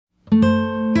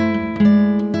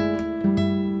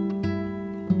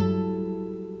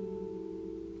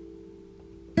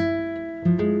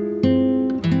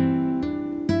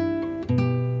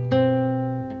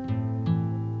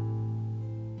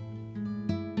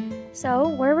So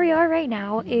where we are right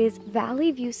now is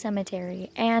Valley View Cemetery,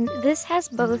 and this has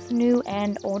both new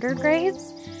and older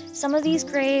graves. Some of these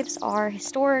graves are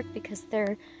historic because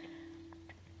they're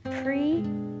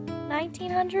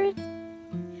pre-1900s,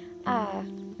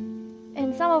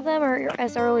 and some of them are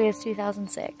as early as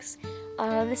 2006.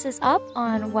 This is up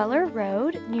on Weller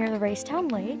Road near the Raystown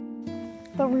Lake,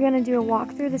 but we're going to do a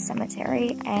walk through the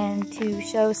cemetery and to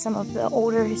show some of the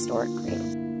older historic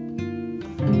graves.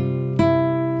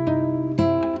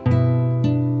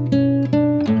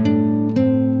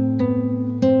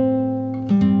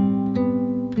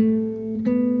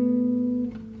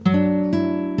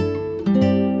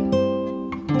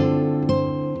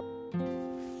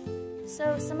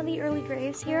 So some of the early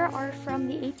graves here are from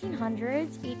the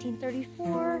 1800s,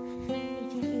 1834,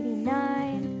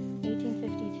 1889,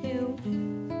 1852.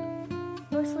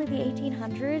 Mostly the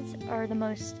 1800s are the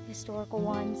most historical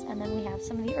ones, and then we have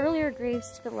some of the earlier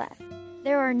graves to the left.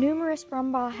 There are numerous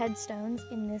brumbaugh headstones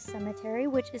in this cemetery,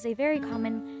 which is a very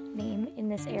common name in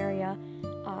this area.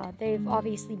 They've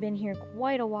obviously been here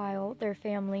quite a while, their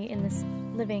family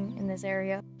living in this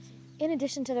area. In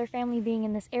addition to their family being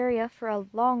in this area for a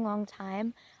long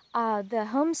time, the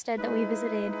homestead that we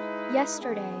visited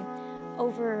yesterday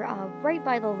over right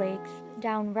by the lake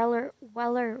down Weller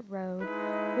Road,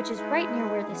 which is right near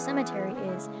where the cemetery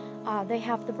is, they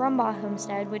have the Brumbaugh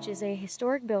homestead, which is a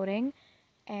historic building,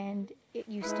 and it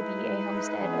used to be a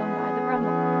homestead owned by the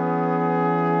Brumbaugh.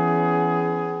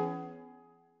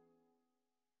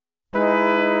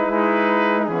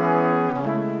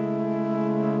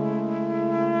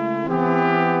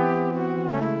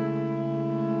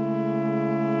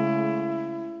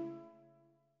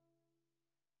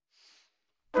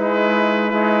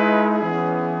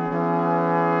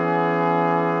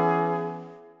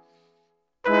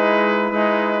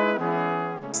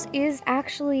 This is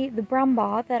actually the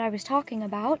Brumbaugh that I was talking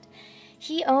about.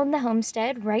 He owned the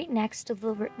homestead right next to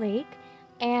the lake,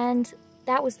 and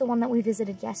that was the one that we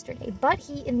visited yesterday. But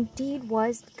he indeed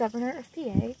was the governor of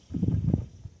PA.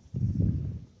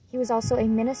 He was also a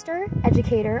minister,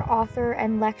 educator, author,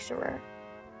 and lecturer.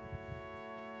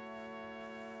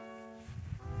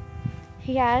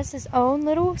 He has his own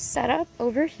little setup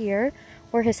over here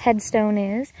where his headstone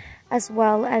is, as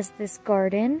well as this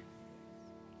garden.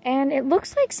 And it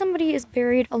looks like somebody is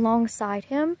buried alongside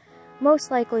him, most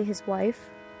likely his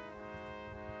wife.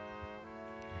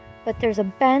 But there's a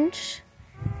bench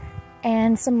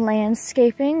and some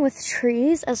landscaping with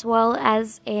trees, as well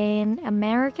as an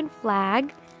American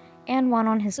flag and one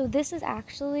on his. So this is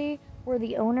actually where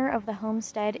the owner of the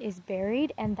homestead is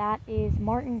buried, and that is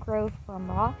Martin Grove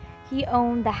Brumbaugh. He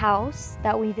owned the house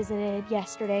that we visited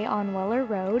yesterday on Weller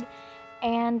Road.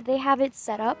 And they have it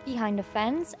set up behind a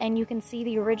fence, and you can see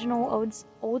the original old stone.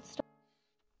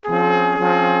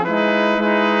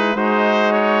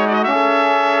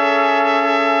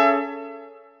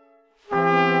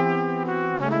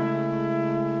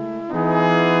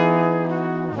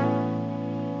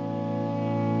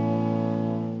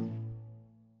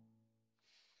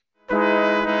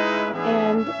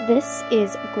 And this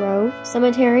is Grove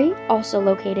Cemetery, also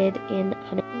located in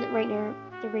Huntingdon, right near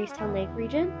the Raystown Lake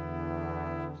region.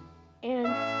 And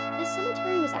this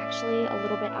cemetery was actually a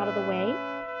little bit out of the way.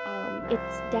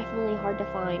 It's definitely hard to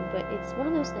find, but it's one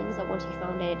of those things that once you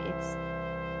found it, it's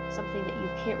something that you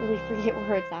can't really forget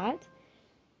where it's at.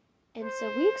 And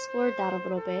so we explored that a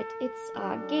little bit. It's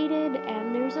gated,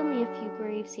 and there's only a few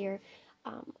graves here.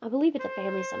 I believe it's a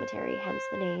family cemetery, hence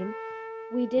the name.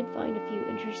 We did find a few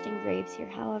interesting graves here,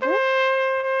 however.